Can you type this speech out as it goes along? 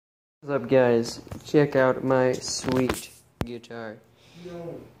What's up, guys? Check out my sweet guitar.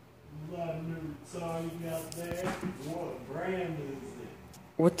 Yo, love new song you got there. What brand is it?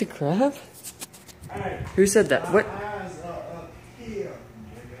 What the crap? Hey, Who said that? my What? eyes are up here,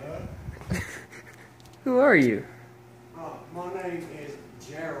 nigga. Who are you? My name is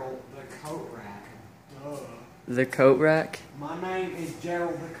Jerral the Coat Rack. The coat rack? My name is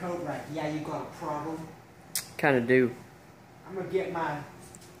Jerral the Coat Rack. Yeah, you got a problem? Kinda do. I'm gonna get my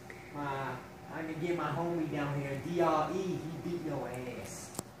homie down here, DRE. He beat your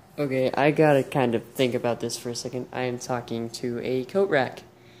ass. Okay, I gotta kind of think about this for a second. I am talking to a coat rack.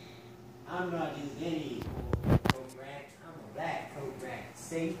 I'm not just any coat rack. I'm a black coat rack.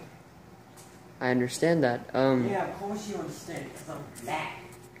 See? I understand that. Yeah, of course you understand it, because I'm black.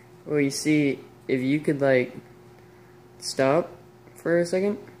 Well, you see, if you could, like, stop for a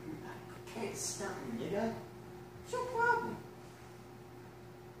second. I can't stop you, nigga. What's your problem?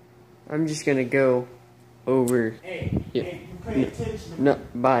 I'm just gonna go over. Hey, Yeah. hey, you pay attention to me. No,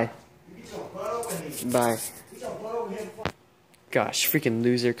 bye. You get your butt over here. Bye. Get your butt over here before... Gosh, freaking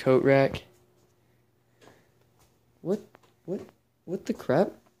loser coat rack. What the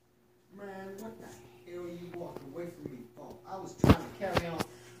crap? Man, what the hell you walking away from me for? I was trying to carry on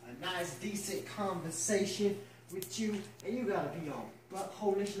a nice, decent conversation with you, and you gotta be on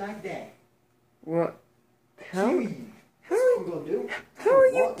buttholish like that. What? How? Kill you. How That's are what I'm gonna do. How are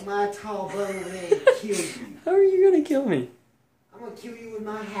you? Walk my tall butt over there and kill you. How are you gonna kill me? I'm gonna kill you with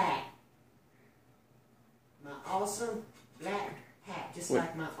my hat. My awesome black hat, just What?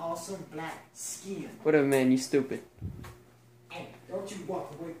 like my awesome black skin. Whatever, man. You stupid. Hey, don't you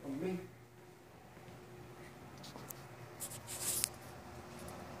walk away from me.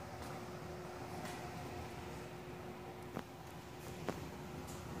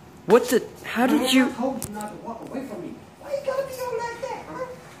 What the? How did I you? told you not to walk away from me. Why you gotta be on like that, huh?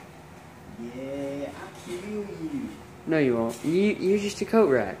 Yeah, I kill you. No, you won't. You're just a coat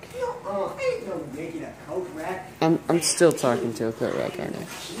rack. Ain't no making a coat rack. I'm still talking to a coat rack, aren't I?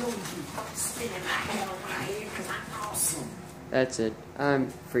 Kill you. Spinning my head on my head because I'm awesome. That's it.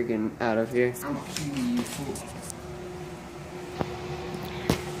 I'm freaking out of here. I'm gonna kill you too.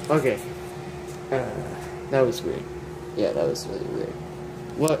 Okay. That was weird. Yeah, that was really weird.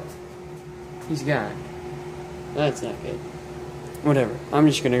 What? He's gone. That's not good. Whatever. I'm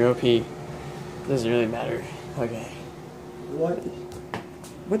just gonna go pee. Doesn't really matter. Okay. What?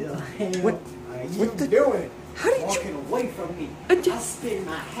 What? The hell What? are you What the? doing? How did you? Walking away from me. I I'll just- spin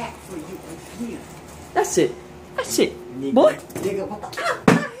my hat for you again. That's it. That's it. Nigga, What? Nigga, what the? Ah,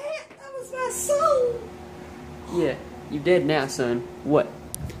 my hat! That was my soul! Yeah. You dead now, son. What?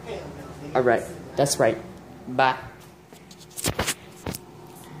 Hell no, nigga. Alright. That's right. Bye.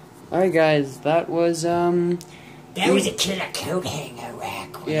 Alright, guys. That was, That was a killer coat hanger rack.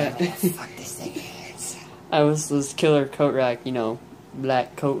 Yeah. Whatever the fuck this thing is. I was this killer coat rack, you know,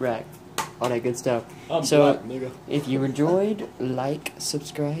 black coat rack, all that good stuff. I'm So, black, nigga. if you enjoyed, like,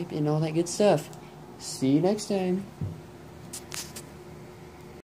 subscribe, and all that good stuff. See you next time.